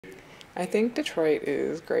I think Detroit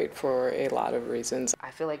is great for a lot of reasons.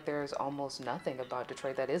 I feel like there's almost nothing about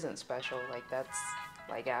Detroit that isn't special. Like, that's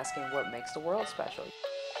like asking what makes the world special.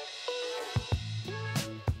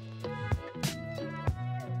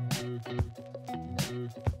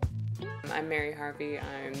 I'm Mary Harvey.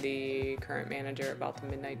 I'm the current manager at Vault of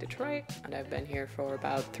Midnight Detroit, and I've been here for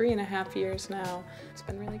about 3.5 years now. It's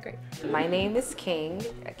been really great. My name is King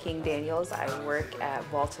Daniels. I work at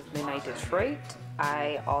Vault of Midnight Detroit.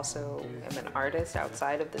 I also am an artist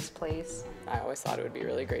outside of this place. I always thought it would be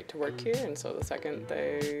really great to work here, and so the second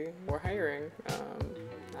they were hiring,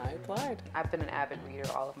 I applied. I've been an avid reader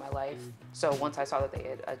all of my life, so once I saw that they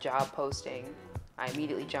had a job posting, I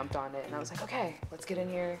immediately jumped on it, and I was like, okay, let's get in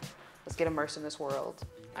here. Let's get immersed in this world.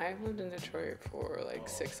 I've lived in Detroit for like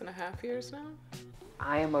 6.5 years now.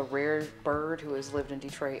 I am a rare bird who has lived in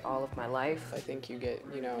Detroit all of my life. I think you get,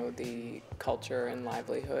 the culture and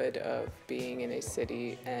livelihood of being in a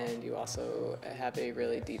city, and you also have a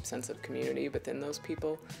really deep sense of community within those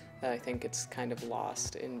people that I think it's kind of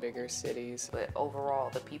lost in bigger cities. But overall,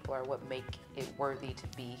 the people are what make it worthy to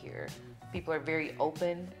be here. People are very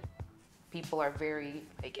open. People are very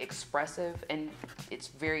expressive, and it's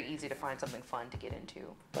very easy to find something fun to get into.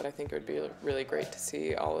 But I think it would be really great to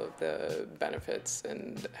see all of the benefits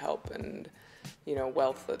and help and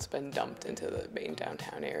wealth that's been dumped into the main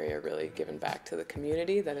downtown area really given back to the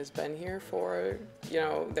community that has been here for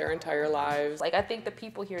their entire lives. Like, I think the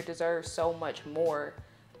people here deserve so much more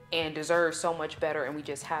and deserve so much better, and we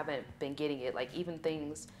just haven't been getting it. Like, even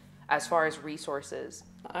things as far as resources.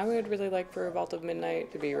 I would really like for Vault of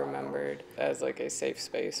Midnight to be remembered as like a safe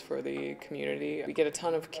space for the community. We get a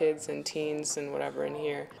ton of kids and teens and whatever in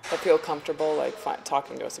here that feel comfortable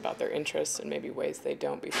talking to us about their interests and maybe ways they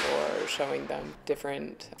don't before, or showing them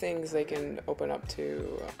different things they can open up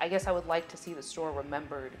to. I guess I would like to see the store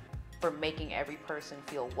remembered for making every person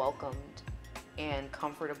feel welcomed and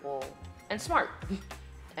comfortable and smart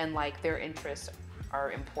and like their interests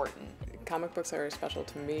are important. Comic books are special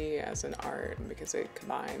to me as an art because it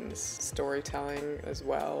combines storytelling as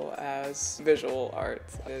well as visual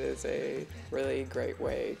arts. It is a really great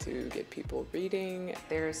way to get people reading.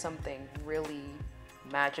 There is something really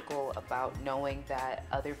magical about knowing that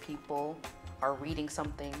other people are reading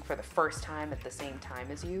something for the first time at the same time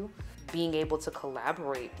as you. Being able to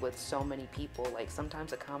collaborate with so many people, like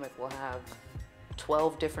sometimes a comic will have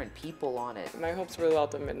 12 different people on it. My hopes for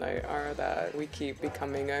Vault of Midnight are that we keep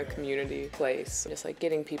becoming a community place, just like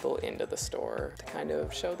getting people into the store to kind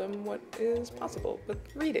of show them what is possible with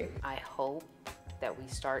reading. I hope that we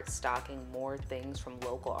start stocking more things from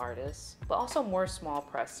local artists, but also more small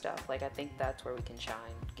press stuff. Like, I think that's where we can shine,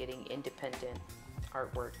 getting independent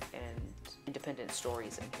artwork and independent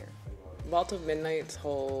stories in here. Vault of Midnight's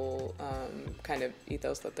whole kind of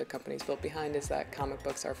ethos that the company's built behind is that comic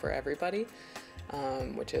books are for everybody.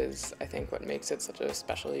 Which is, I think, what makes it such a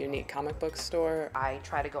special, unique comic book store. I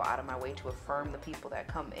try to go out of my way to affirm the people that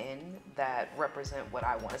come in that represent what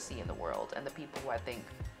I want to see in the world, and the people who I think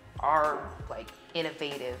are like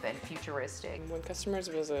innovative and futuristic. When customers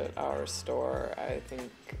visit our store, I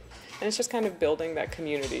think, and it's just kind of building that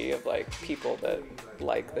community of like people that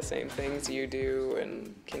like the same things you do,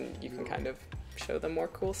 and you can kind of show them more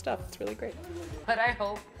cool stuff. It's really great. But I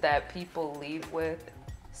hope that people leave with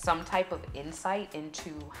some type of insight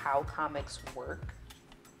into how comics work,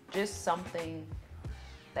 just something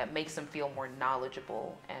that makes them feel more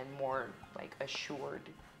knowledgeable and more like assured,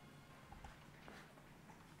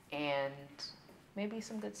 and maybe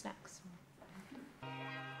some good snacks.